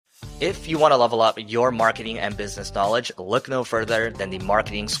If you want to level up your marketing and business knowledge, look no further than the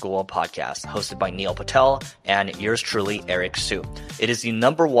Marketing School podcast, hosted by Neil Patel and yours truly, Eric Su. It is the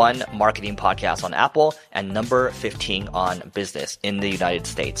 #1 marketing podcast on Apple and number 15 on business in the United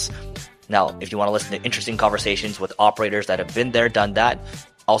States. Now, if you want to listen to interesting conversations with operators that have been there, done that,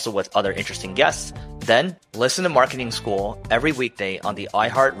 also with other interesting guests, then listen to Marketing School every weekday on the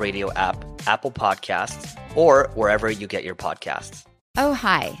iHeartRadio app, Apple Podcasts, or wherever you get your podcasts. Oh,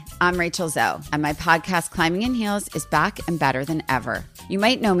 hi, I'm Rachel Zoe, and my podcast, Climbing in Heels, is back and better than ever. You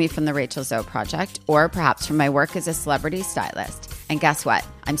might know me from the Rachel Zoe Project, or perhaps from my work as a celebrity stylist. And guess what?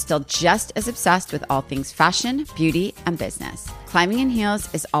 I'm still just as obsessed with all things fashion, beauty, and business. Climbing in Heels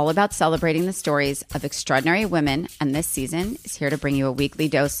is all about celebrating the stories of extraordinary women, and this season is here to bring you a weekly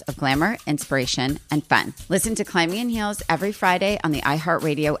dose of glamour, inspiration, and fun. Listen to Climbing in Heels every Friday on the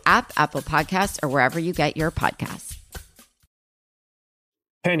iHeartRadio app, Apple Podcasts, or wherever you get your podcasts.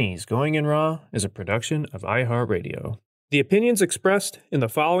 Pennies Going in Raw is a production of iHeartRadio. The opinions expressed in the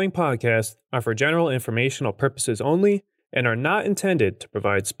following podcast are for general informational purposes only and are not intended to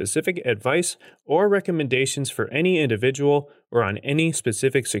provide specific advice or recommendations for any individual or on any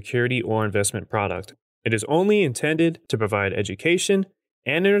specific security or investment product. It is only intended to provide education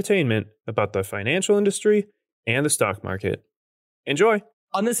and entertainment about the financial industry and the stock market. Enjoy!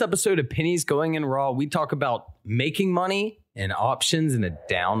 On this episode of Pennies Going in Raw, we talk about making money and options in a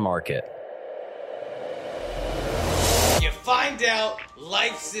down market. You find out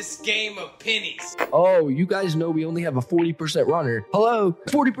life's this game of pennies. Oh, you guys know we only have a 40% runner. Hello,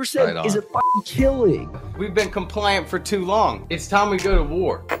 40% is a fucking killing. We've been compliant for too long. It's time we go to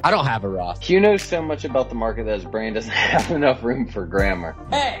war. I don't have a Roth. Q knows so much about the market that his brain doesn't have enough room for grammar.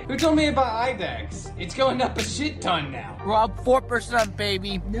 Hey, who told me about IDEX? It's going up a shit ton now. We're up 4%,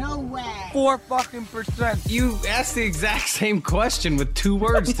 baby. No way. 4 fucking percent. You asked the exact same question with 2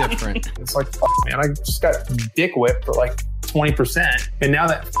 words different. It's like, man, I just got dick whipped for like 20%, and now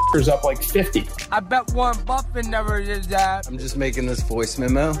that f***er's up like 50. I bet Warren Buffett never did that. I'm just making this voice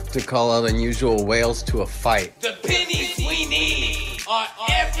memo to call out unusual whales to a fight. The pennies we need are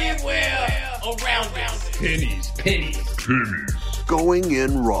everywhere around us. Pennies. Going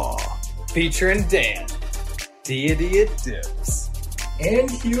in Raw. Featuring Dan, Deity Dips,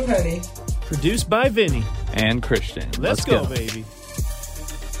 And Hugh Honey. Produced by Vinny. And Christian. Let's go, baby.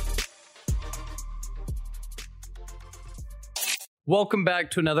 Welcome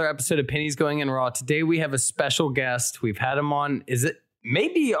back to another episode of Pennies Going in Raw. Today we have a special guest. We've had him on. Is it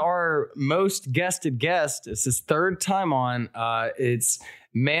maybe our most guested guest? It's his 3rd time on. It's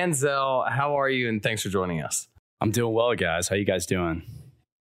Manzel. How are you? And thanks for joining us. I'm doing well, guys. How you guys doing?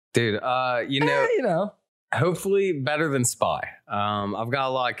 Dude, hopefully better than Spy. I've got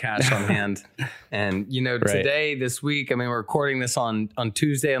a lot of cash on hand. And, today, this week, we're recording this on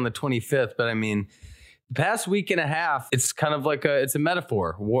Tuesday on the 25th. But, the past week and a half, it's kind of like it's a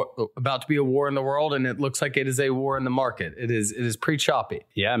metaphor. About to be a war in the world, and it looks like it is a war in the market. It is pretty choppy.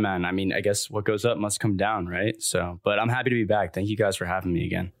 Yeah, man. I guess what goes up must come down, right? So, but I'm happy to be back. Thank you guys for having me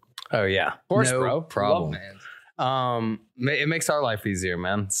again. Oh, yeah. Of course, no bro. problem. It makes our life easier,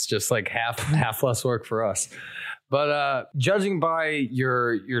 man. It's just like half less work for us. But judging by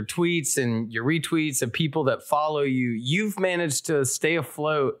your tweets and your retweets of people that follow you, you've managed to stay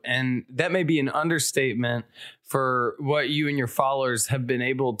afloat. And that may be an understatement for what you and your followers have been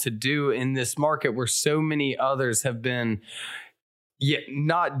able to do in this market where so many others have been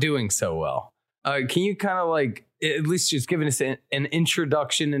not doing so well. Can you kind of at least just giving us an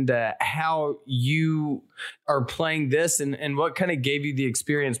introduction into how you are playing this and what kind of gave you the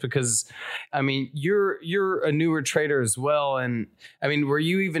experience? Because, you're a newer trader as well. And were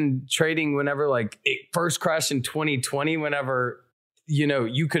you even trading whenever it first crashed in 2020, whenever,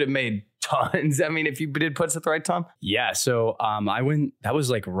 you could have made tons? If you did puts at the right time? Yeah. So that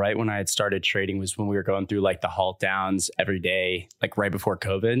was right when I had started trading, was when we were going through the halt downs every day, right before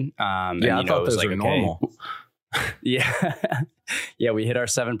COVID. I thought those were normal. Yeah. Yeah. We hit our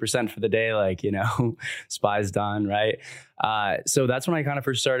 7% for the day. Spy's done. Right. So that's when I kind of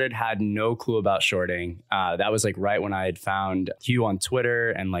first started, had no clue about shorting. That was right when I had found Hugh on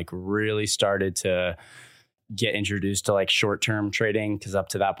Twitter and really started to get introduced to short-term trading. Cause up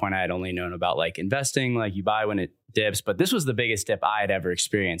to that point I had only known about investing, you buy when it dips, but this was the biggest dip I had ever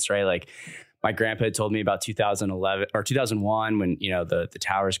experienced. Right. My grandpa had told me about 2011 or 2001 when, the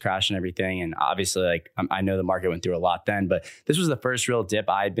towers crashed and everything. And obviously, I know the market went through a lot then, but this was the first real dip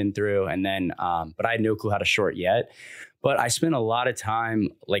I had been through. And then, but I had no clue how to short yet. But I spent a lot of time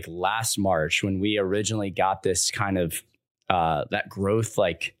last March when we originally got this kind of that growth,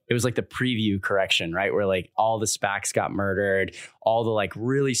 like it was like the preview correction, right? Where like all the SPACs got murdered, all the like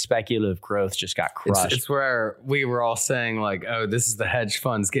really speculative growth just got crushed. It's where we were all saying like, oh, this is the hedge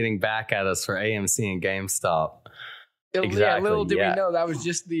funds getting back at us for AMC and GameStop. Exactly. Yeah, little did we know that was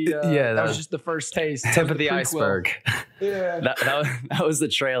just the that was just the first taste, tip of the iceberg. Yeah, that was the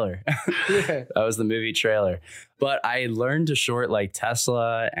trailer. Yeah. That was the movie trailer. But I learned to short like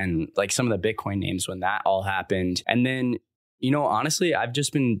Tesla and like some of the Bitcoin names when that all happened. And then, honestly, I've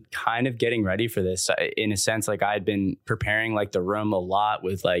just been kind of getting ready for this in a sense. Like I'd been preparing like the room a lot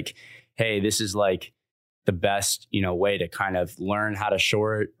with like, hey, this is like the best, way to kind of learn how to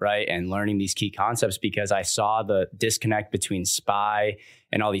short, right? And learning these key concepts, because I saw the disconnect between SPY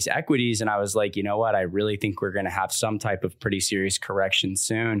and all these equities. And I was like, you know what? I really think we're going to have some type of pretty serious correction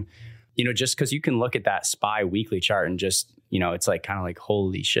soon. Just because you can look at that SPY weekly chart and just, it's like kind of like,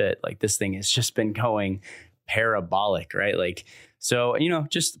 holy shit, like this thing has just been going parabolic, right? Like, so,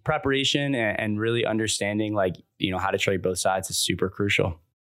 just preparation and really understanding like, how to trade both sides is super crucial.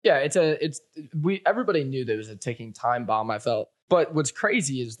 Yeah, everybody knew there was a ticking time bomb, I felt. But what's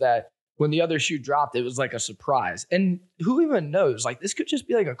crazy is that when the other shoe dropped, it was like a surprise. And who even knows? Like this could just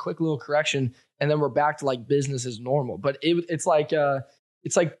be like a quick little correction and then we're back to like business as normal. But it's like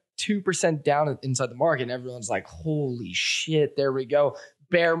 2% down inside the market and everyone's like, holy shit, there we go.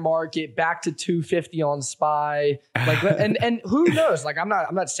 Bear market back to 250 on SPY. Like and who knows? Like I'm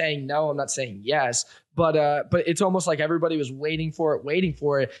not saying no, I'm not saying yes. But it's almost like everybody was waiting for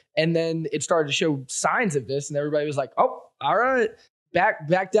it. And then it started to show signs of this and everybody was like, oh, all right,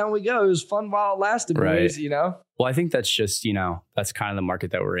 back down we go. It was fun while it lasted, boys, Well, I think that's just, that's kind of the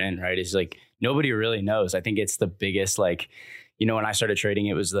market that we're in, right? It's like nobody really knows. I think it's the biggest, like, when I started trading,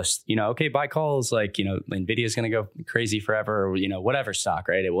 it was this, okay, buy calls, like, Nvidia's going to go crazy forever, or, whatever stock,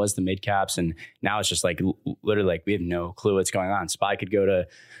 right? It was the mid caps. And now it's just like, literally, like, we have no clue what's going on. SPY could go to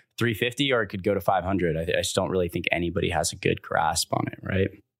 350 or it could go to 500. I just don't really think anybody has a good grasp on it, right?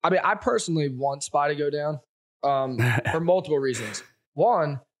 I mean, I personally want SPY to go down for multiple reasons.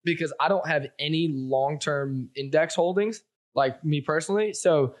 One, because I don't have any long-term index holdings, like me personally.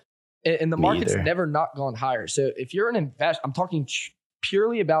 So, and the market's never not gone higher. So if you're an investor, I'm talking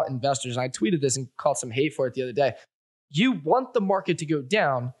purely about investors. And I tweeted this and caught some hate for it the other day. You want the market to go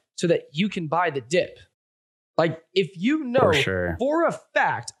down so that you can buy the dip. Like if you know for a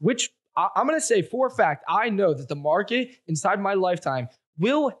fact, which I'm going to say for a fact, I know that the market inside my lifetime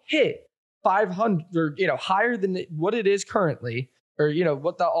will hit 500, higher than what it is currently, or,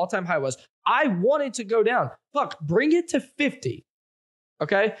 what the all-time high was. I want it to go down. Fuck, bring it to 50.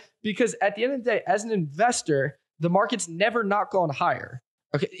 Okay. Because at the end of the day, as an investor, the market's never not gone higher.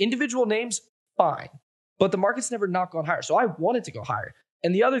 Okay. Individual names, fine. But the market's never not gone higher. So I want it to go higher.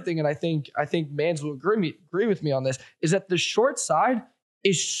 And the other thing, and I think Manz will agree with me on this, is that the short side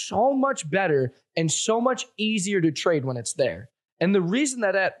is so much better and so much easier to trade when it's there. And the reason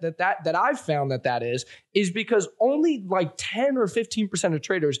that I've found that is because only like 10 or 15% of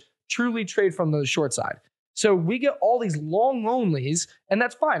traders truly trade from the short side. So we get all these long onlys, and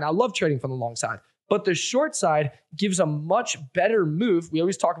that's fine. I love trading from the long side. But the short side gives a much better move. We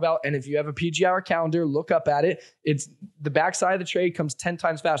always talk about, and if you have a PG hour calendar, look up at it. It's the backside of the trade comes 10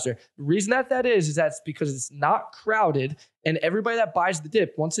 times faster. The reason that is that's because it's not crowded, and everybody that buys the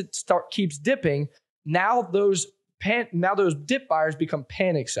dip, once it keeps dipping, now those dip buyers become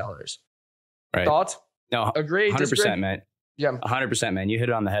panic sellers. Right. Thoughts? No, agree. 100%, man. Yeah, 100%, man. You hit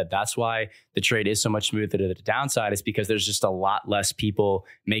it on the head. That's why the trade is so much smoother to the downside, is because there's just a lot less people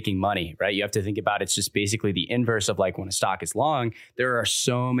making money, right? You have to think about it's just basically the inverse of like when a stock is long, there are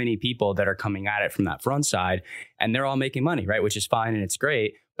so many people that are coming at it from that front side and they're all making money, right? Which is fine and it's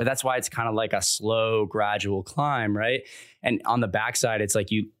great. But that's why it's kind of like a slow, gradual climb, right? And on the backside, it's like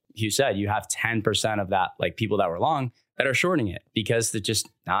you said, you have 10% of that, like people that were long that are shorting it, because there's just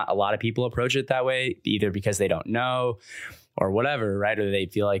not a lot of people approach it that way, either because they don't know or whatever, right? Or they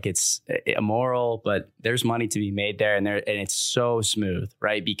feel like it's immoral, but there's money to be made there, and it's so smooth,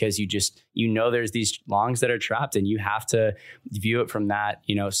 right? Because there's these longs that are trapped, and you have to view it from that,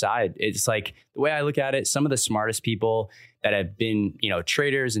 side. It's like the way I look at it, some of the smartest people that have been,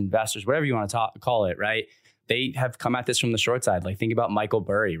 traders, investors, whatever you want to call it, right? They have come at this from the short side. Like think about Michael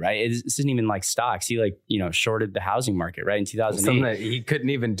Burry, right? This isn't even like stocks. He shorted the housing market, right? In 2008. Something that he couldn't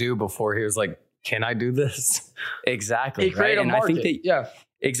even do before. He was like, can I do this? Exactly. He created a market. I think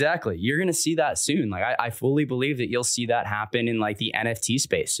exactly. You're going to see that soon. Like I fully believe that you'll see that happen in like the NFT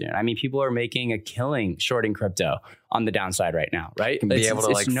space soon. I mean, people are making a killing shorting crypto on the downside right now, right? Be able to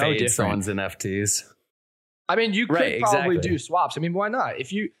like fade someone's NFTs. I mean, you could probably do swaps. I mean, why not?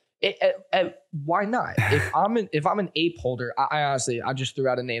 If Why not? If I'm an ape holder, I honestly, I just threw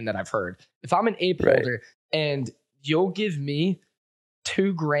out a name that I've heard. If I'm an ape holder and you'll give me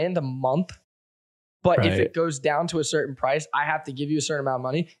 $2,000 a month, but if it goes down to a certain price, I have to give you a certain amount of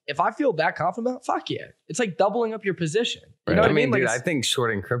money. If I feel that confident about it, fuck yeah. It's like doubling up your position. You know what I mean? Dude, like I think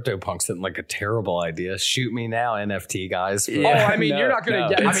shorting CryptoPunks isn't like a terrible idea. Shoot me now, NFT guys. I mean, you're not going to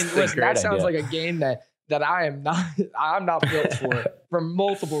get, I mean, listen, that sounds like a game that I'm not built for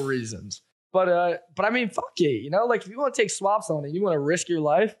multiple reasons. But I mean, fuck it, you know, like if you want to take swaps on it, you want to risk your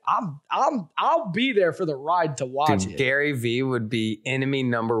life, I'll be there for the ride to watch it. Gary V would be enemy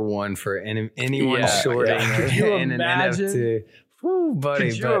number one for anyone shorting Could you an NFT. Woo,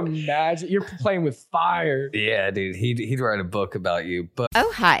 buddy. Could you imagine? You're playing with fire. Yeah, dude. He'd write a book about you. But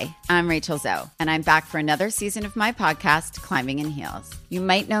Oh, hi. I'm Rachel Zoe, and I'm back for another season of my podcast, Climbing in Heels. You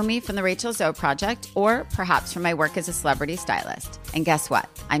might know me from the Rachel Zoe Project, or perhaps from my work as a celebrity stylist. And guess what?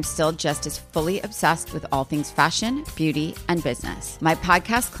 I'm still just as fully obsessed with all things fashion, beauty, and business. My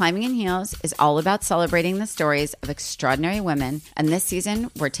podcast, Climbing in Heels, is all about celebrating the stories of extraordinary women, and this season,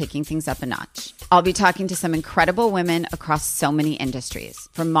 we're taking things up a notch. I'll be talking to some incredible women across so many industries,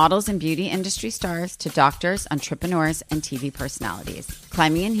 from models and beauty industry stars to doctors, entrepreneurs, and TV personalities.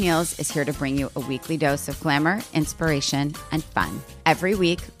 Climbing in Heels is here to bring you a weekly dose of glamour, inspiration, and fun. Every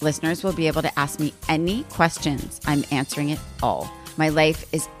week, listeners will be able to ask me any questions. I'm answering it all. My life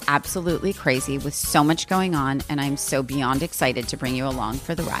is absolutely crazy with so much going on, and I'm so beyond excited to bring you along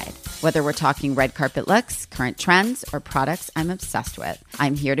for the ride. Whether we're talking red carpet looks, current trends, or products I'm obsessed with,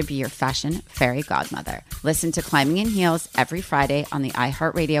 I'm here to be your fashion fairy godmother. Listen to Climbing in Heels every Friday on the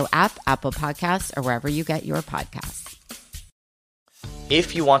iHeartRadio app, Apple Podcasts, or wherever you get your podcasts.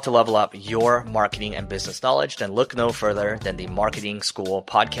 If you want to level up your marketing and business knowledge, then look no further than the Marketing School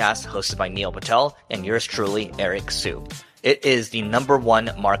podcast hosted by Neil Patel and yours truly, Eric Sue. It is the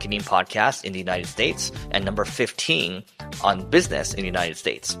 #1 marketing podcast in the United States and number 15 on business in the United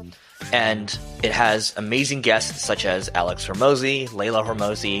States. And it has amazing guests such as Alex Hormozi, Layla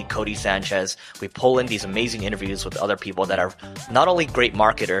Hormozi, Cody Sanchez. We pull in these amazing interviews with other people that are not only great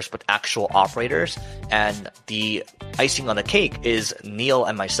marketers, but actual operators. And the icing on the cake is Neil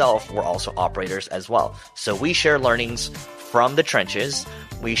and myself were also operators as well. So we share learnings from the trenches.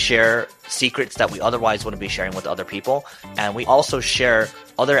 We share secrets that we otherwise wouldn't be sharing with other people. And we also share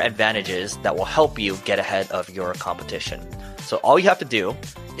other advantages that will help you get ahead of your competition. So all you have to do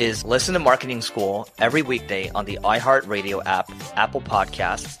is listen to Marketing School every weekday on the iHeartRadio app, Apple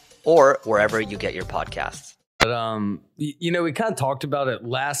Podcasts, or wherever you get your podcasts. But, you know, we kind of talked about it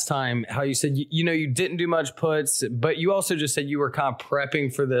last time, how you said, you know, you didn't do much puts, but you also just said you were kind of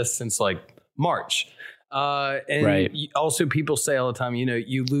prepping for this since like March. And also people say all the time, you know,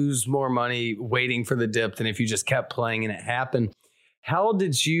 you lose more money waiting for the dip than if you just kept playing and it happened. How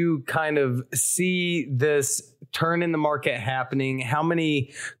did you kind of see this turn in the market happening? How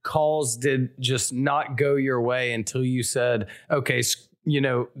many calls did just not go your way until you said, okay, you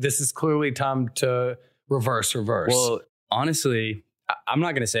know, this is clearly time to reverse? Well, honestly, I'm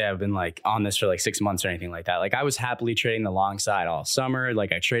not going to say I've been like on this for like 6 months or anything like that. Like I was happily trading the long side all summer.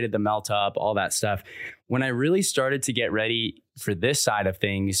 Like I traded the melt up, all that stuff. When I really started to get ready for this side of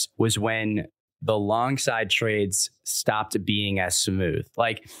things was when the long side trades stopped being as smooth.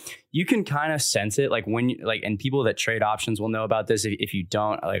 Like you can kind of sense it, like when you like, and people that trade options will know about this. If you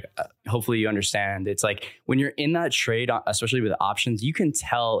don't, like, hopefully you understand. It's like when you're in that trade, especially with options, you can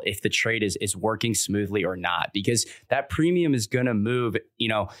tell if the trade is working smoothly or not, because that premium is going to move, you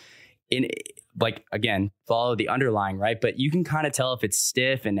know, in like, again, follow the underlying, right? But you can kind of tell if it's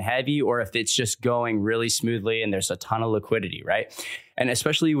stiff and heavy or if it's just going really smoothly and there's a ton of liquidity, right? And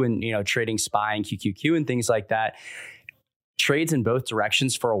especially when, you know, trading SPY and QQQ and things like that, trades in both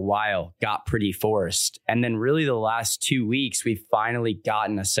directions for a while got pretty forced. And then really the last 2 weeks, we've finally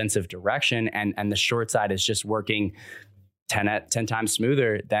gotten a sense of direction and the short side is just working 10 times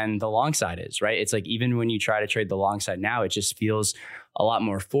smoother than the long side is, right? It's like, even when you try to trade the long side now, it just feels a lot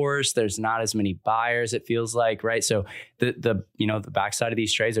more forced. There's not as many buyers, it feels like, right? So the you know, the backside of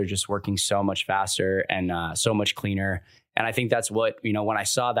these trades are just working so much faster and so much cleaner. And I think that's what, you know, when I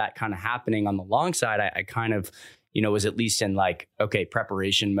saw that kind of happening on the long side, I kind of, you know, was at least in like, okay,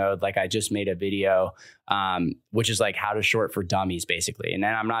 preparation mode. Like I just made a video, which is like how to short for dummies, basically. And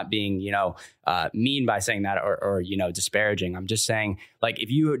then I'm not being, you know, mean by saying that or, you know, disparaging. I'm just saying, like,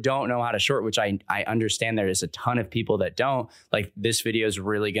 if you don't know how to short, which I understand there is a ton of people that don't, like this video is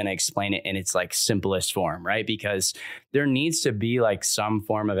really going to explain it in its like simplest form, right? Because there needs to be like some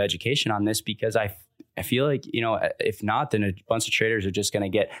form of education on this, because I feel like, if not, then a bunch of traders are just going to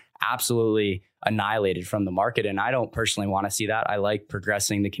get absolutely annihilated from the market. And I don't personally want to see that. I like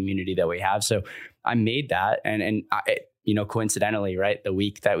progressing the community that we have. So I made that. And I, coincidentally, right, the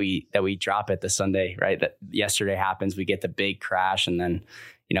week that we drop it, the Sunday, right, that yesterday happens, we get the big crash. And then,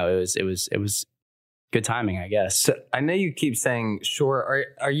 it was good timing, I guess. So I know you keep saying short.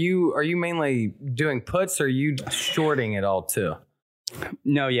 Are you mainly doing puts, or are you shorting it all too?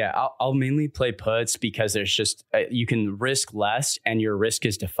 No, yeah, I'll mainly play puts because there's just you can risk less and your risk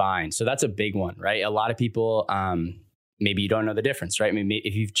is defined. So that's a big one, right? A lot of people, maybe you don't know the difference, right? Maybe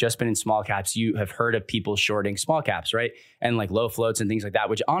if you've just been in small caps, you have heard of people shorting small caps, right? And like low floats and things like that,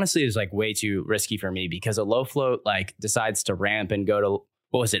 which honestly is like way too risky for me because a low float like decides to ramp and go to,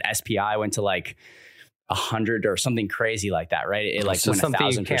 what was it? SPI went to like 100 or something crazy like that, right? It like so went something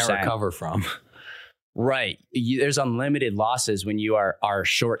 1,000%. You can't recover from. Right. There's unlimited losses when you are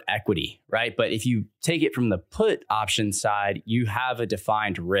short equity, right? But if you take it from the put option side, you have a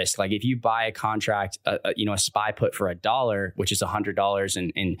defined risk. Like if you buy a contract, a SPY put for $1, which is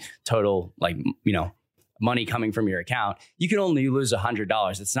 $100 in total, like, money coming from your account, you can only lose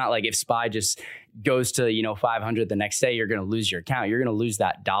 $100. It's not like if SPY just goes to, 500 the next day, you're going to lose your account. You're going to lose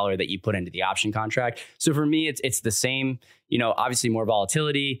that dollar that you put into the option contract. So for me, it's the same, obviously more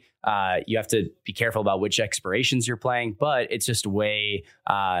volatility. You have to be careful about which expirations you're playing, but it's just way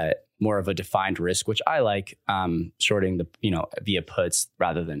more of a defined risk, which I like shorting via puts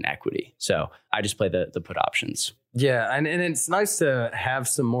rather than equity. So I just play the put options. Yeah. And it's nice to have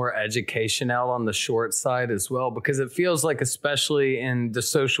some more education out on the short side as well, because it feels like, especially in the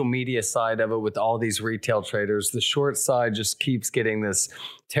social media side of it with all these retail traders, the short side just keeps getting this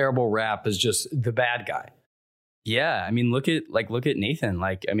terrible rap as just the bad guy. Yeah. I mean, look at Nathan.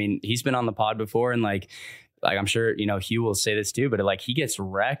 He's been on the pod before and like I'm sure, Hugh will say this too, but like he gets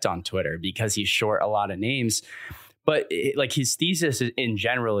wrecked on Twitter because he's short a lot of names. But his thesis in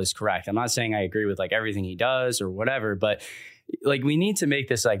general is correct. I'm not saying I agree with like everything he does or whatever, but like we need to make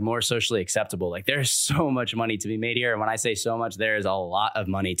this like more socially acceptable. Like there's so much money to be made here. And when I say so much, there is a lot of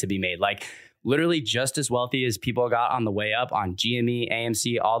money to be made. Like literally just as wealthy as people got on the way up on GME,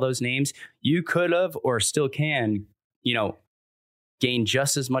 AMC, all those names, you could have or still can, gain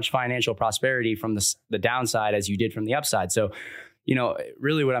just as much financial prosperity from the downside as you did from the upside. So,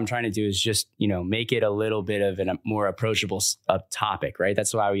 really what I'm trying to do is just, make it a little bit of a more approachable topic, right?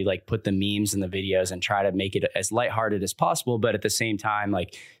 That's why we like put the memes and the videos and try to make it as lighthearted as possible. But at the same time,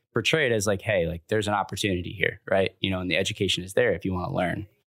 like portray it as like, hey, like there's an opportunity here, right? And the education is there if you want to learn.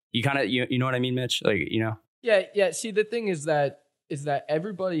 You kind of, you know what I mean, Mitch? Like, Yeah. See, the thing is that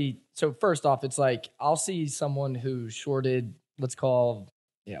everybody, so first off, it's like, I'll see someone who shorted, let's call,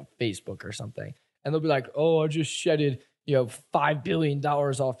 Facebook or something. And they'll be like, oh, I just shedded, $5 billion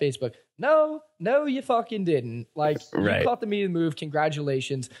off Facebook. No, you fucking didn't. Like right. You caught the media move.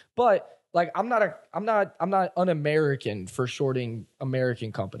 Congratulations. But like, I'm not un-American for shorting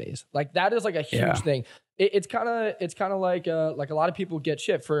American companies. Like that is like a huge thing. It's kind of like a lot of people get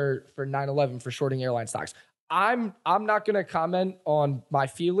shit for 9/11 for shorting airline stocks. I'm not going to comment on my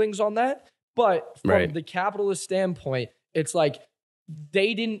feelings on that, but from the capitalist standpoint, it's like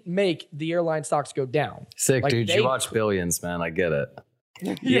they didn't make the airline stocks go down. Sick, like, dude. You watch Billions, man. I get it.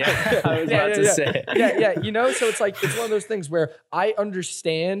 Yeah, I was about to say. Yeah. So it's like, it's one of those things where I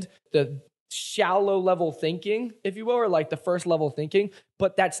understand the shallow level thinking, if you will, or like the first level thinking,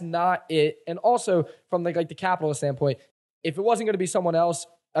 but that's not it. And also from like the capitalist standpoint, if it wasn't going to be someone else,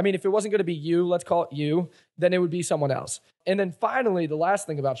 if it wasn't going to be you, let's call it you, then it would be someone else. And then finally, the last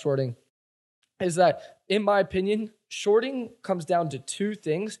thing about shorting is that, in my opinion, shorting comes down to two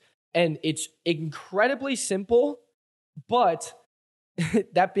things, and it's incredibly simple, but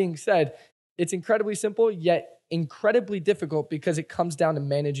that being said, it's incredibly simple, yet incredibly difficult because it comes down to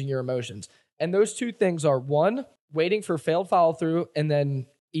managing your emotions. And those two things are, one, waiting for failed follow through and then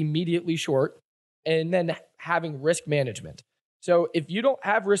immediately short, and then having risk management. So if you don't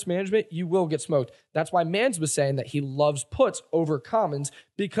have risk management, you will get smoked. That's why Manz was saying that he loves puts over commons,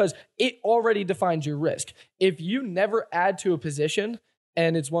 because it already defines your risk. If you never add to a position,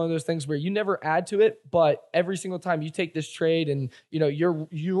 and it's one of those things where you never add to it, but every single time you take this trade and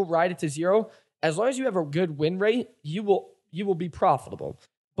you'll ride it to zero, as long as you have a good win rate, you will be profitable.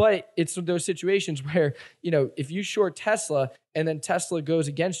 But it's those situations where, if you short Tesla and then Tesla goes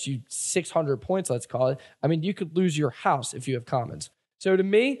against you 600 points, let's call it, you could lose your house if you have commons. So to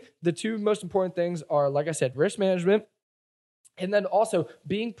me, the two most important things are, like I said, risk management, and then also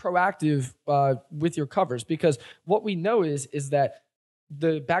being proactive with your covers, because what we know is that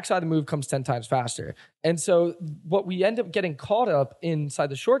the backside of the move comes 10 times faster. And so what we end up getting caught up inside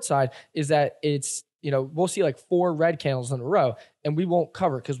the short side is that it's we'll see like 4 red candles in a row and we won't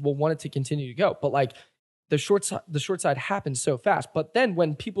cover because we'll want it to continue to go. But like the short side happens so fast. But then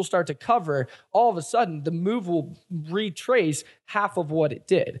when people start to cover, all of a sudden the move will retrace half of what it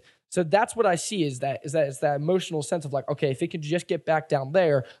did. So that's what I see is that emotional sense of like, okay, if it could just get back down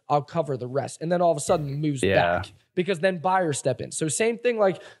there, I'll cover the rest. And then all of a sudden it moves back because then buyers step in. So same thing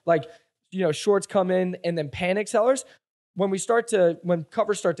like shorts come in and then panic sellers. When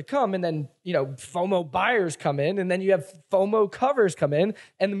covers start to come and then, FOMO buyers come in and then you have FOMO covers come in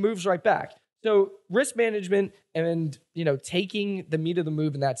and the move's right back. So risk management and, taking the meat of the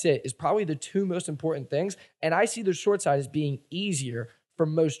move and that's it is probably the 2 most important things. And I see the short side as being easier for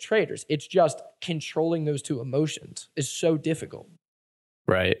most traders. It's just controlling those 2 emotions is so difficult.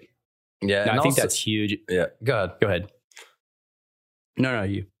 Right. Yeah. No, I think that's huge. Yeah. Go ahead. No,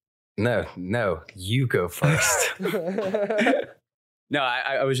 you. No, you go first. No,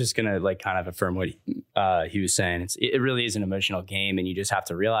 I was just gonna like kind of affirm what he was saying. It really is an emotional game, and you just have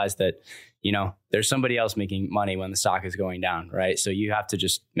to realize that there's somebody else making money when the stock is going down, right? So you have to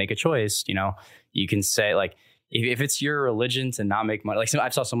just make a choice. You can say like if it's your religion to not make money, like I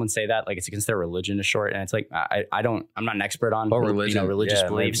saw someone say that like it's against their religion to short, and it's like I'm not an expert on religious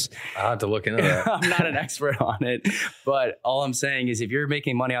beliefs. I'll have to look into that. I'm not an expert on it, but all I'm saying is if you're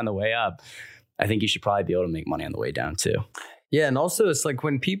making money on the way up, I think you should probably be able to make money on the way down too. Yeah. And also it's like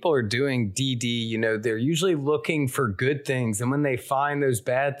when people are doing DD, they're usually looking for good things. And when they find those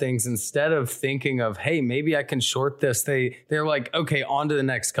bad things, instead of thinking of, hey, maybe I can short this, they're like, okay, on to the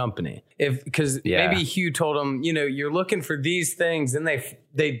next company. Because maybe Hugh told them, you're looking for these things and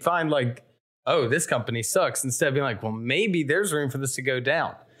they'd find like, oh, this company sucks. Instead of being like, well, maybe there's room for this to go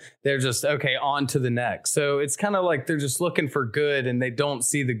down. They're just, okay, on to the next. So it's kind of like they're just looking for good and they don't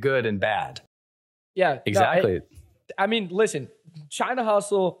see the good and bad. Yeah, exactly. No, I mean, listen, China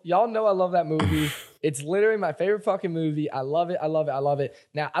Hustle, y'all know I love that movie. It's literally my favorite fucking movie. I love it. I love it. I love it.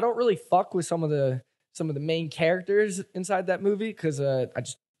 Now, I don't really fuck with some of the main characters inside that movie because I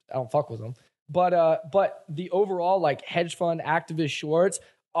don't fuck with them. But the overall like hedge fund activist shorts,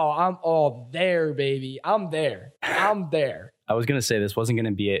 I'm all there, baby. I'm there. I was going to say this wasn't going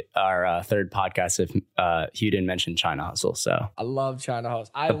to be our third podcast if Hugh didn't mention China Hustle. So I love China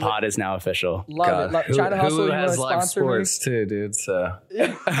Hustle. The pod is now official. Love it. China Hustle who has live sports too, dude. So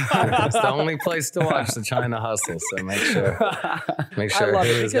it's the only place to watch the China Hustle. So make sure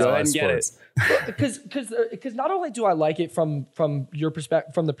who is live sports. Because not only do I like it from your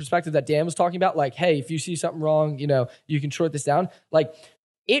perspective, from the perspective that Dan was talking about, like, hey, if you see something wrong, you can short this down. Like,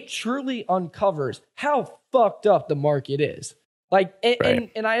 it truly uncovers how fucked up the market is. Like,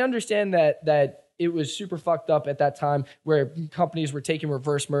 and I understand that it was super fucked up at that time where companies were taking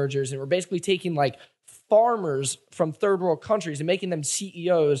reverse mergers and were basically taking like farmers from third world countries and making them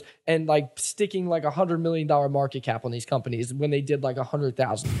CEOs and like sticking like $100 million market cap on these companies when they did like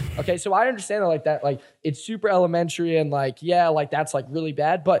 100,000. Okay. So I understand that like it's super elementary and like, yeah, like that's like really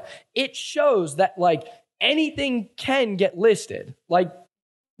bad, but it shows that like anything can get listed. Like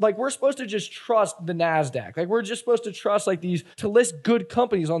we're supposed to just trust the NASDAQ. Like we're just supposed to trust like these to list good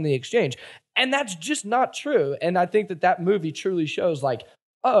companies on the exchange. And that's just not true. And I think that movie truly shows like,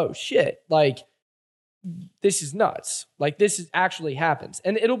 oh shit, like this is nuts. Like this actually happens.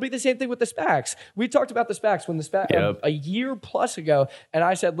 And it'll be the same thing with the SPACs. We talked about the SPACs when the SPAC a year plus ago. And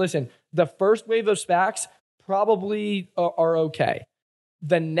I said, listen, the first wave of SPACs probably are okay.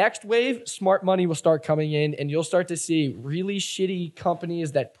 The next wave, smart money will start coming in and you'll start to see really shitty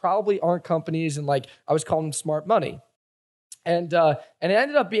companies that probably aren't companies. And like, I was calling them smart money. And it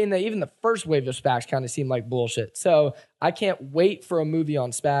ended up being that even the first wave of SPACs kind of seemed like bullshit. So I can't wait for a movie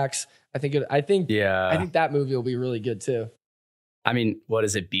on SPACs. I think that movie will be really good too. I mean, what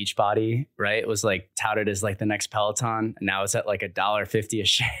is it? Beachbody, right? It was like touted as like the next Peloton. And now it's at like $1.50 a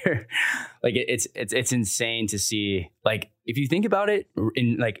share. Like it's insane to see. Like if you think about it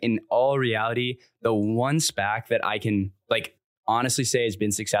in all reality, the one SPAC that I can like honestly say has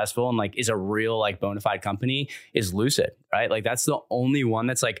been successful and like is a real like bona fide company is Lucid, right? Like that's the only one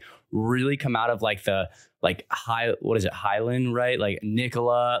that's like really come out of like the like Highland, right? Like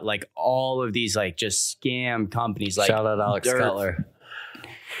Nikola, like all of these like just scam companies. Like shout out Alex Cutler.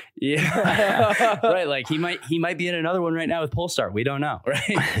 Yeah. Right. Like he might be in another one right now with Polestar. We don't know.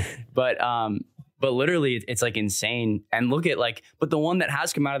 Right. But But literally it's like insane. And look at like, but the one that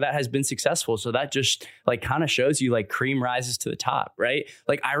has come out of that has been successful. So that just like kind of shows you like cream rises to the top, right?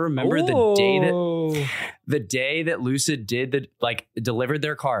 Like I remember the day that Lucid delivered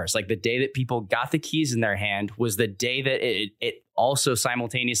their cars, like the day that people got the keys in their hand was the day that it also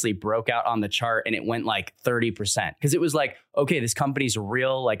simultaneously broke out on the chart and it went like 30%. Cause it was like, okay, this company's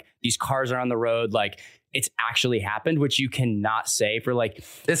real. Like these cars are on the road. Like it's actually happened, which you cannot say for like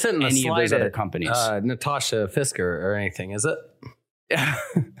any of those other companies. Natasha Fisker or anything, is it? I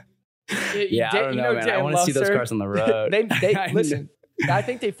don't know, man. I want to see those cars on the road. Listen, I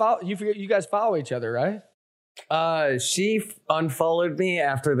think they follow you guys follow each other, right? She unfollowed me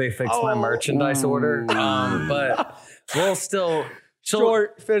after they fixed my merchandise order. But we'll still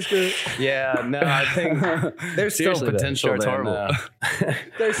short Fisker. Yeah, no, I think there's still potential there.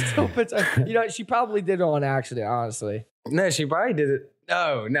 There's still potential. You know, she probably did it on accident, honestly. No, she probably did it.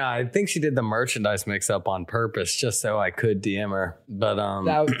 Oh, no, I think she did the merchandise mix up on purpose just so I could DM her. But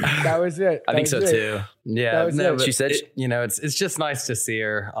that was it. I think so too. Yeah, no, she said it's just nice to see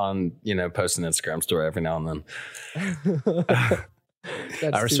her on, post an Instagram story every now and then.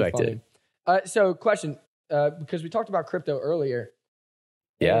 I respect it. So question, because we talked about crypto earlier.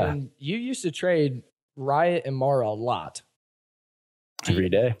 Yeah. And you used to trade Riot and Mara a lot. Every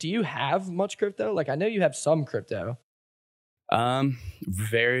day. Do you have much crypto? Like I know you have some crypto.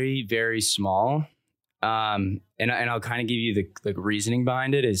 Very, very small. And I'll kind of give you the reasoning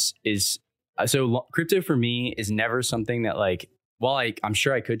behind it is so crypto for me is never something that like, while I'm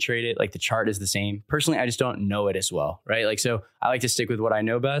sure I could trade it, like the chart is the same. Personally, I just don't know it as well, right? Like, so I like to stick with what I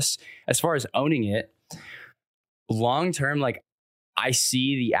know best. As far as owning it, long term, like I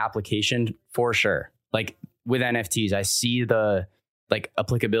see the application for sure. Like with NFTs, I see the like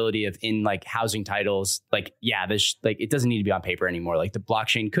applicability of in like housing titles. Like, yeah, this like it doesn't need to be on paper anymore. Like the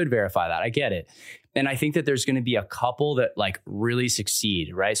blockchain could verify that. I get it. And I think that there's going to be a couple that like really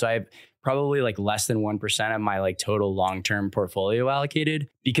succeed, right? So I have probably like less than 1% of my like total long-term portfolio allocated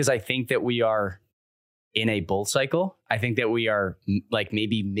because I think that we are in a bull cycle. I think that we are like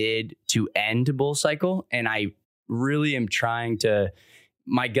maybe mid to end bull cycle. And I really am trying to,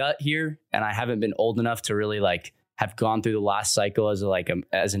 my gut here, and I haven't been old enough to really like have gone through the last cycle as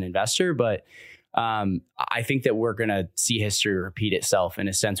as an investor, but I think that we're going to see history repeat itself in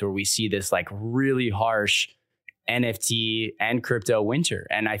a sense where we see this like really harsh NFT and crypto winter.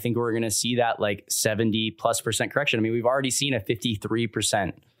 And I think we're going to see that like 70+% correction. I mean, we've already seen a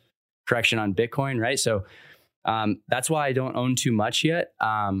 53% correction on Bitcoin, right? So that's why I don't own too much yet.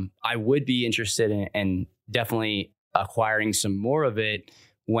 I would be interested in definitely acquiring some more of it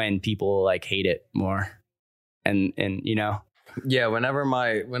when people like hate it more. And yeah,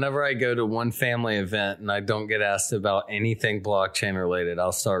 whenever I go to one family event and I don't get asked about anything blockchain related,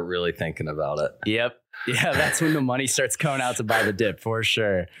 I'll start really thinking about it. Yep. Yeah, that's when the money starts going out to buy the dip for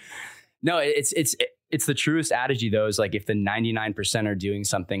sure. No, it's the truest adage though, is like if the 99% are doing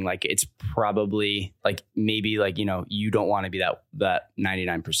something, like it's probably like maybe like, you don't want to be that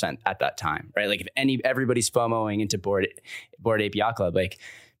 99% at that time, right? Like if everybody's FOMOing into Bored Ape Yacht Club, like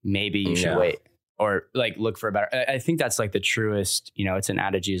maybe you should wait. Or like look for a better. I think that's like the truest, it's an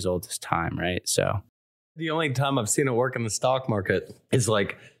adage as old as time, right? So the only time I've seen it work in the stock market is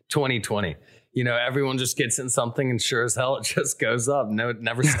like 2020. Everyone just gets in something and sure as hell it just goes up. No, it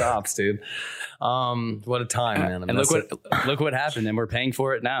never stops, dude. What a time, man. And look what happened. And we're paying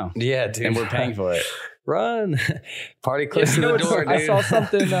for it now. Yeah, dude. And we're paying for it. Run. Party close to the door, dude. I saw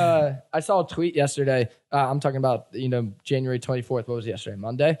something. I saw a tweet yesterday. I'm talking about, January 24th. What was it yesterday?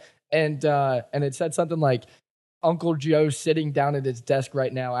 Monday. And it said something like Uncle Joe's sitting down at his desk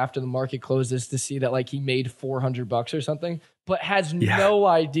right now after the market closes to see that like he made $400 or something, but has no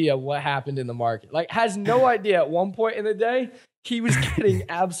idea what happened in the market. Like has no idea at one point in the day he was getting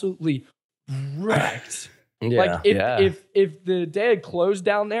absolutely wrecked. Yeah. Like if the day had closed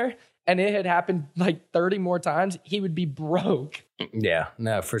down there and it had happened like 30 more times, he would be broke. Yeah,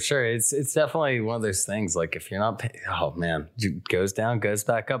 no, for sure. It's definitely one of those things. Like if you're not oh man, it goes down, goes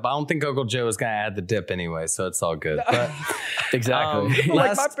back up. I don't think Uncle Joe is going to add the dip anyway, so it's all good. But exactly.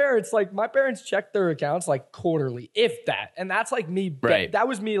 Like my parents check their accounts like quarterly, if that. And that's like me. Right. That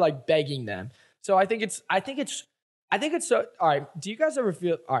was me like begging them. So I think it's so, all right. Do you guys ever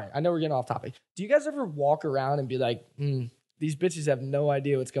feel, all right, I know we're getting off topic. Do you guys ever walk around and be like, these bitches have no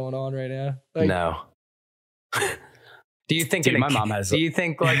idea what's going on right now? Like, no. Do you think my mom has? Do you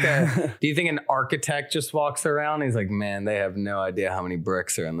think an architect just walks around and he's like, man, they have no idea how many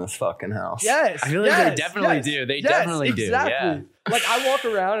bricks are in this fucking house? Yes. I feel like they definitely do. They definitely do. Yeah. Like I walk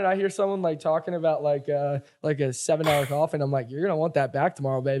around and I hear someone like talking about like a $7 coffin. I'm like, you're gonna want that back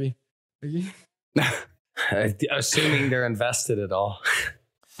tomorrow, baby. Assuming they're invested at all.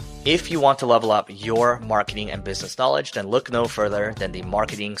 If you want to level up your marketing and business knowledge, then look no further than the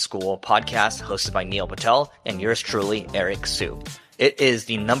Marketing School podcast hosted by Neil Patel and yours truly, Eric Su. It is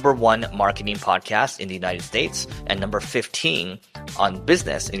the #1 marketing podcast in the United States and number 15 on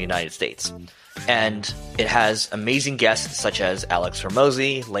business in the United States. And it has amazing guests such as Alex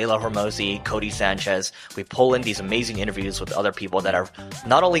Hormozi, Layla Hormozi, Cody Sanchez. We pull in these amazing interviews with other people that are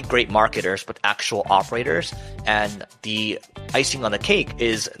not only great marketers, but actual operators. And the icing on the cake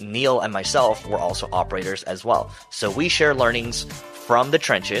is Neil and myself were also operators as well. So we share learnings from the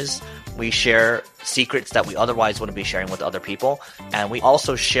trenches. We share secrets that we otherwise wouldn't be sharing with other people. And we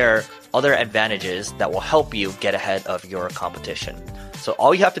also share other advantages that will help you get ahead of your competition. So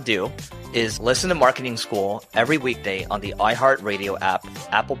all you have to do is listen to Marketing School every weekday on the iHeartRadio app,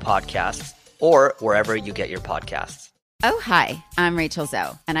 Apple Podcasts, or wherever you get your podcasts. Oh, hi, I'm Rachel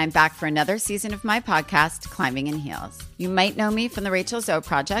Zoe, and I'm back for another season of my podcast, Climbing in Heels. You might know me from the Rachel Zoe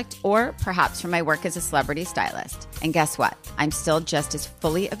Project, or perhaps from my work as a celebrity stylist. And guess what? I'm still just as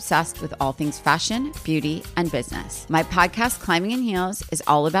fully obsessed with all things fashion, beauty, and business. My podcast, Climbing in Heels, is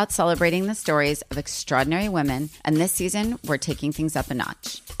all about celebrating the stories of extraordinary women, and this season, we're taking things up a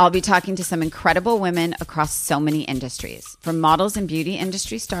notch. I'll be talking to some incredible women across so many industries, from models and beauty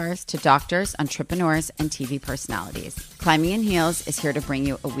industry stars to doctors, entrepreneurs, and TV personalities. Climbing in Heels is here to bring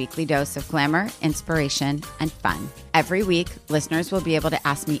you a weekly dose of glamour, inspiration, and fun. Every week, listeners will be able to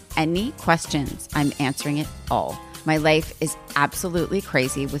ask me any questions. I'm answering it all. My life is absolutely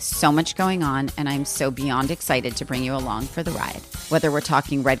crazy with so much going on, and I'm so beyond excited to bring you along for the ride. Whether we're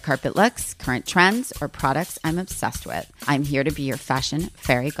talking red carpet looks, current trends, or products I'm obsessed with, I'm here to be your fashion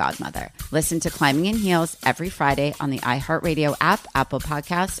fairy godmother. Listen to Climbing in Heels every Friday on the iHeartRadio app, Apple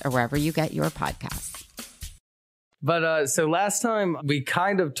Podcasts, or wherever you get your podcasts. But so last time we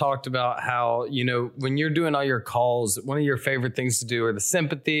kind of talked about how, you know, when you're doing all your calls, one of your favorite things to do are the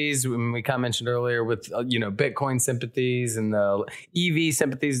sympathies. When we kind of mentioned earlier with, you know, Bitcoin sympathies and the EV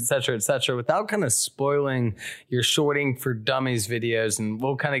sympathies, et cetera, without kind of spoiling your shorting for dummies videos. And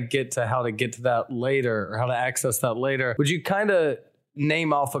we'll kind of get to how to get to that later or how to access that later. Would you kind of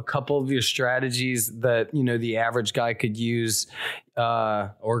name off a couple of your strategies that, you know, the average guy could use,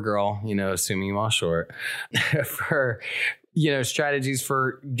 or girl, you know, assuming you want short, for, you know, strategies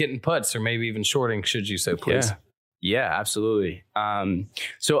for getting puts or maybe even shorting, should you so please? Yeah, absolutely.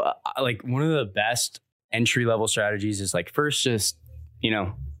 So like one of the best entry level strategies is like, first, just, you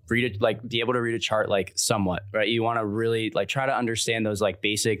know, read it, like be able to read a chart, like somewhat, right? You want to really like try to understand those like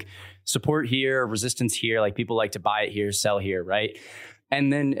basic support here, resistance here, like people like to buy it here, sell here, right?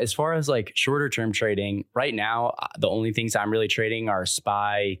 And then as far as like shorter term trading, right now, the only things I'm really trading are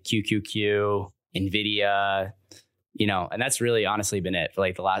SPY, QQQ, NVIDIA, you know, and that's really honestly been it for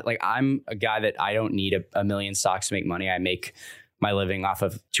like the last, like I'm a guy that I don't need a million stocks to make money. I make my living off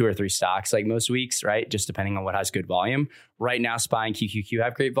of 2 or 3 stocks like most weeks, right? Just depending on what has good volume. Right now, SPY and QQQ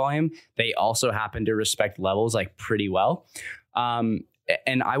have great volume. They also happen to respect levels like pretty well.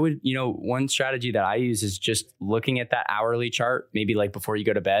 And I would, you know, one strategy that I use is just looking at that hourly chart, maybe like before you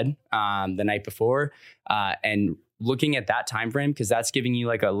go to bed, the night before, and looking at that time frame, because that's giving you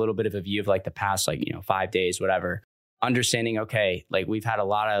like a little bit of a view of like the past, like, you know, 5 days, whatever. Understanding, okay, like we've had a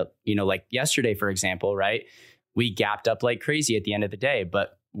lot of, you know, like yesterday, for example, right? We gapped up like crazy at the end of the day,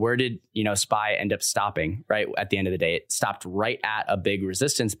 but where did, you know, SPY end up stopping, right? At the end of the day, it stopped right at a big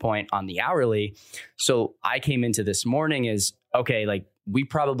resistance point on the hourly. So I came into this morning as, okay, like we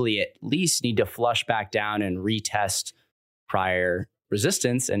probably at least need to flush back down and retest prior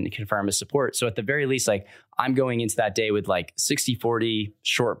resistance and confirm a support. So at the very least, like I'm going into that day with like 60-40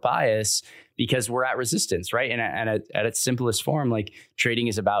 short bias because we're at resistance, right? And at its simplest form, like trading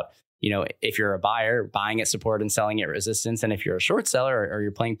is about, you know, if you're a buyer, buying at support and selling at resistance. And if you're a short seller or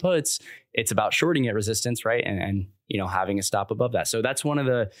you're playing puts, it's about shorting at resistance, right? And, you know, having a stop above that. So that's one of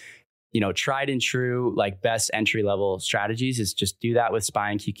the, you know, tried and true, like best entry level strategies is just do that with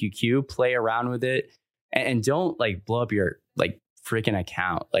SPY and QQQ, play around with it and don't like blow up your like freaking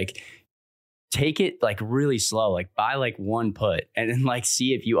account. Like take it like really slow, like buy like one put and then like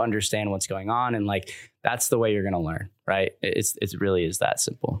see if you understand what's going on. And like, that's the way you're going to learn, right? It really is that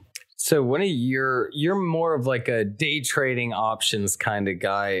simple. So you're more of like a day trading options kind of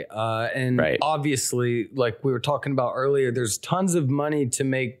guy. And right. Obviously, like we were talking about earlier, there's tons of money to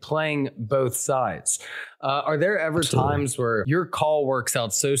make playing both sides. Are there ever Absolutely. Times where your call works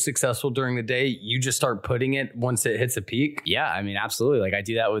out so successful during the day, you just start putting it once it hits a peak? Yeah, I mean, absolutely. Like I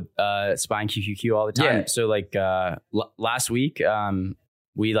do that with SPY and QQQ all the time. Yeah. So like last week,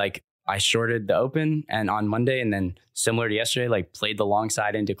 we like I shorted the open and on Monday, and then similar to yesterday, like played the long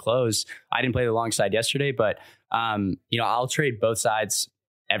side into close. I didn't play the long side yesterday, but I'll trade both sides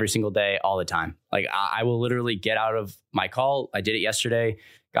every single day, all the time. Like I will literally get out of my call. I did it yesterday,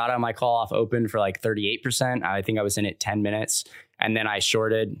 got out of my call off open for like 38%. I think I was in it 10 minutes, and then I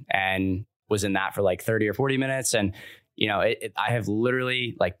shorted and was in that for like 30 or 40 minutes. And, I have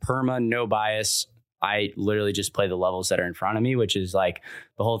literally like perma, no bias. I literally just play the levels that are in front of me, which is like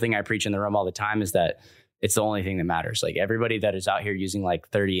the whole thing I preach in the room all the time is that it's the only thing that matters. Like everybody that is out here using like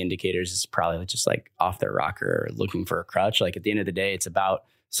 30 indicators is probably just like off their rocker or looking for a crutch. Like at the end of the day, it's about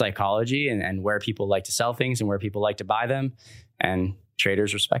psychology and where people like to sell things and where people like to buy them. And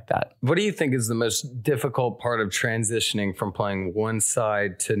traders respect that. What do you think is the most difficult part of transitioning from playing one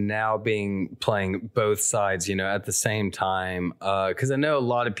side to now playing both sides, at the same time? Because I know a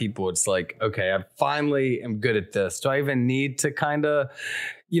lot of people, it's like, okay, I finally am good at this. Do I even need to kind of,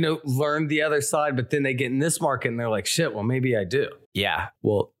 learn the other side? But then they get in this market and they're like, shit, well, maybe I do. Yeah.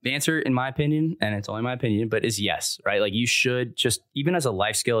 Well, the answer, in my opinion, and it's only my opinion, but is yes, right? Like you should just, even as a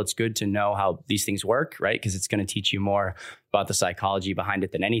life skill, it's good to know how these things work, right? Because it's going to teach you more about the psychology behind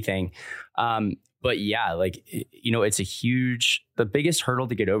it than anything. But yeah, like, it's the biggest hurdle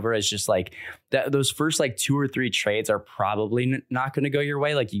to get over is just like that. Those first like 2 or 3 trades are probably not going to go your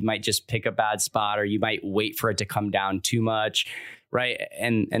way. Like you might just pick a bad spot, or you might wait for it to come down too much. Right.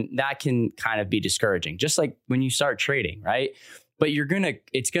 And that can kind of be discouraging, just like when you start trading. Right. But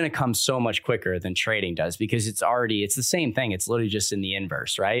it's going to come so much quicker than trading does, because it's the same thing. It's literally just in the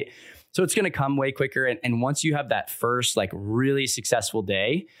inverse. Right. So it's going to come way quicker. And once you have that first like really successful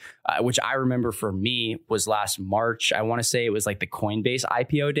day, which I remember for me was last March, I want to say it was like the Coinbase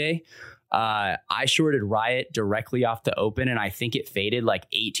IPO day. I shorted Riot directly off the open, and I think it faded like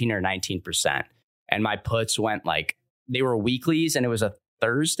 18 or 19%. And my puts went like, they were weeklies, and it was a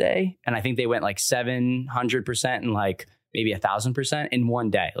Thursday. And I think they went like 700% and like maybe 1,000% in one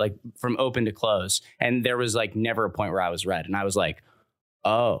day, like from open to close. And there was like never a point where I was red. And I was like,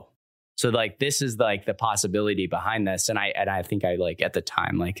 oh, so like, this is like the possibility behind this. And I think I like at the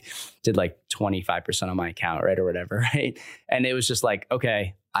time, like did like 25% on my account, right? Or whatever. Right. And it was just like,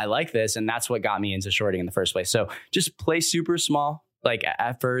 okay, I like this. And that's what got me into shorting in the first place. So just play super small. Like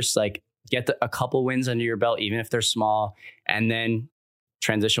at first, like get a couple wins under your belt, even if they're small, and then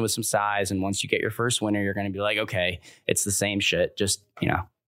transition with some size. And once you get your first winner, you're going to be like, okay, it's the same shit. Just,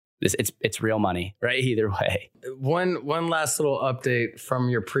 it's real money, right? Either way. One last little update from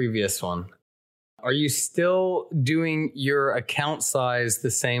your previous one. Are you still doing your account size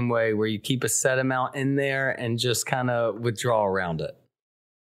the same way, where you keep a set amount in there and just kind of withdraw around it?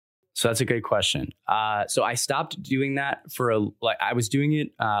 So that's a good question. So I stopped doing that I was doing it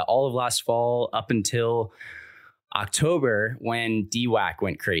all of last fall up until October when DWAC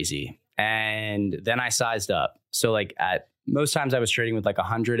went crazy. And then I sized up. So like at most times I was trading with like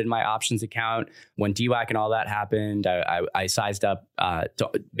 100 in my options account. When DWAC and all that happened, I sized up to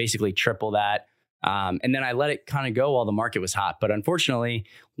basically triple that. And then I let it kind of go while the market was hot. But unfortunately,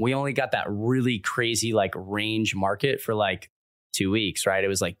 we only got that really crazy like range market for like 2 weeks, right? It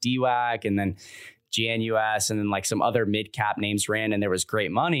was like DWAC and then GNUS and then like some other mid cap names ran, and there was great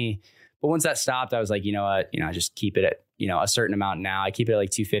money. But once that stopped, I was like, you know what, I just keep it at, a certain amount now. I keep it at like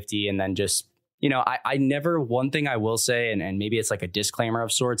 250, and then just, I never, one thing I will say, and maybe it's like a disclaimer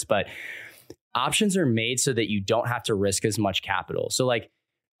of sorts, but options are made so that you don't have to risk as much capital. So like,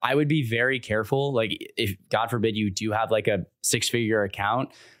 I would be very careful. Like if God forbid you do have like a 6-figure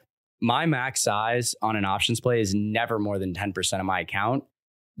account, my max size on an options play is never more than 10% of my account.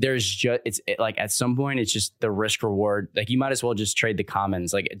 Like at some point, it's just the risk reward. Like you might as well just trade the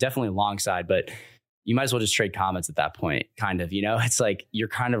commons, like definitely long side, but you might as well just trade commons at that point, kind of, it's like you're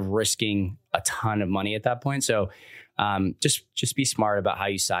kind of risking a ton of money at that point. So just be smart about how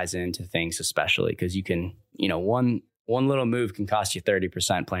you size into things, especially because you can, one little move can cost you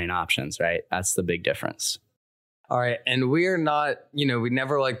 30% playing options, right? That's the big difference. All right. And we are not, we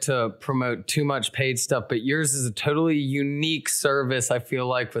never like to promote too much paid stuff, but yours is a totally unique service, I feel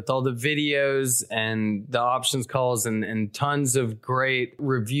like, with all the videos and the options calls and tons of great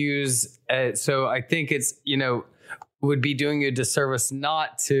reviews. So I think it's, would be doing you a disservice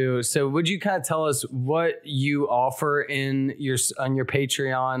not to. So would you kind of tell us what you offer on your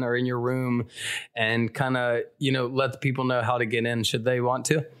Patreon or in your room, and kind of, let the people know how to get in should they want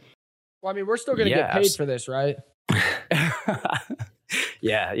to? Well, I mean, we're still going to get paid for this, right?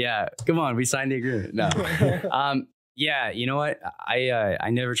 Yeah. Come on. We signed the agreement. No. Yeah, you know what? I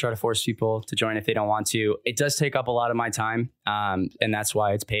never try to force people to join if they don't want to. It does take up a lot of my time, and that's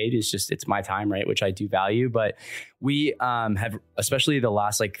why it's paid. It's my time, right? Which I do value. But we have, especially the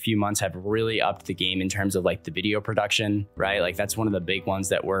last like few months, have really upped the game in terms of like the video production, right? Like that's one of the big ones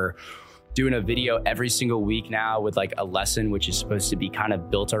that we're doing a video every single week now with like a lesson, which is supposed to be kind of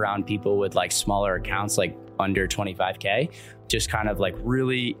built around people with like smaller accounts, like under 25K, just kind of like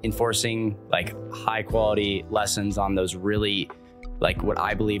really enforcing like high quality lessons on those really like what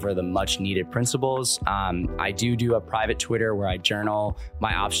I believe are the much needed principles. I do a private Twitter where I journal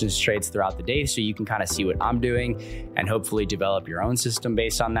my options trades throughout the day. So you can kind of see what I'm doing and hopefully develop your own system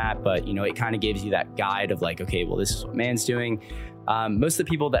based on that. But, you know, it kind of gives you that guide of like, okay, well, this is what Man's doing. Most of the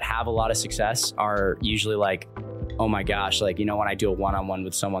people that have a lot of success are usually like, oh my gosh, like, you know, when I do a one-on-one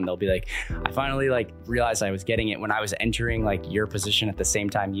with someone, they'll be like, I finally like realized I was getting it when I was entering like your position at the same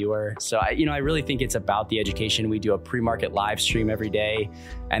time you were. So I really think it's about the education. We do a pre-market live stream every day.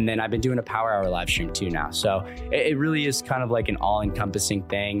 And then I've been doing a power hour live stream too now. So it really is kind of like an all-encompassing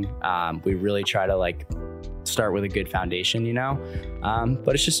thing. We really try to like start with a good foundation, you know,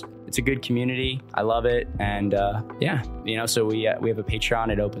 but it's a good community. I love it. And yeah, you know, so we have a Patreon.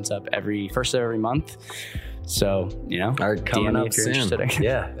 It opens up first of every month. So, you know, coming up soon.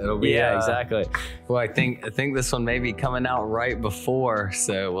 Yeah, it'll be. Yeah, exactly. Well, I think this one may be coming out right before.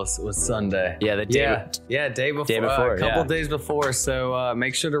 So was Sunday. Yeah, the day. Day before. A couple days before. So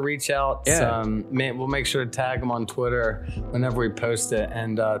make sure to reach out. Yeah. We'll make sure to tag them on Twitter whenever we post it.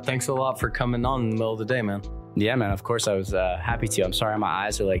 And thanks a lot for coming on in the middle of the day, man. Yeah, man. Of course, I was happy to. I'm sorry my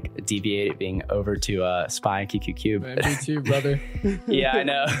eyes are like deviating over to Spy and QQ Cube. Man, me too, brother. Yeah, I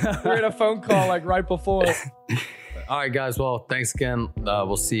know. We had a phone call like right before. All right, guys. Well, thanks again.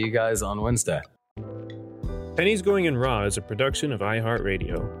 We'll see you guys on Wednesday. Pennies Going in Raw is a production of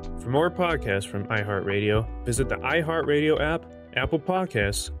iHeartRadio. For more podcasts from iHeartRadio, visit the iHeartRadio app, Apple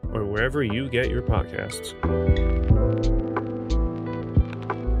Podcasts, or wherever you get your podcasts.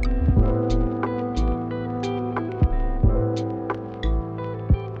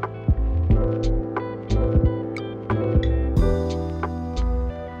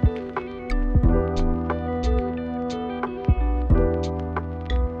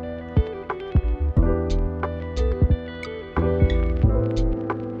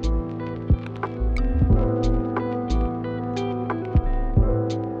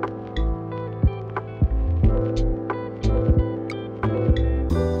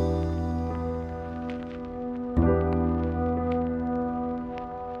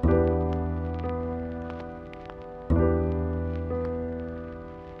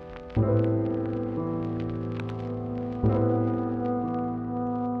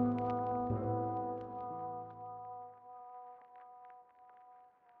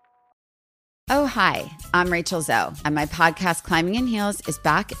 Oh, hi, I'm Rachel Zoe, and my podcast, Climbing in Heels, is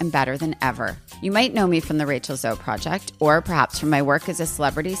back and better than ever. You might know me from the Rachel Zoe Project, or perhaps from my work as a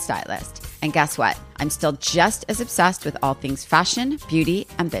celebrity stylist. And guess what? I'm still just as obsessed with all things fashion, beauty,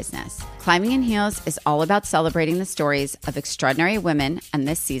 and business. Climbing in Heels is all about celebrating the stories of extraordinary women, and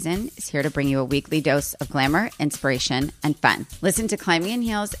this season is here to bring you a weekly dose of glamour, inspiration, and fun. Listen to Climbing in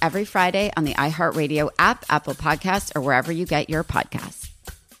Heels every Friday on the iHeartRadio app, Apple Podcasts, or wherever you get your podcasts.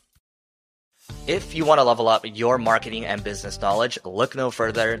 If you want to level up your marketing and business knowledge, look no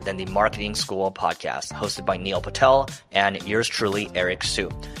further than the Marketing School podcast, hosted by Neil Patel and yours truly, Eric Su.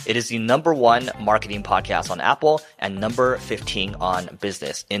 It is the #1 marketing podcast on Apple and number 15 on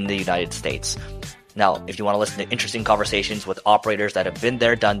business in the United States. Now, if you want to listen to interesting conversations with operators that have been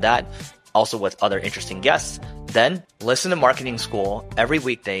there, done that, also with other interesting guests, then listen to Marketing School every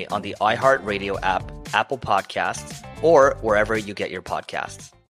weekday on the iHeartRadio app, Apple Podcasts, or wherever you get your podcasts.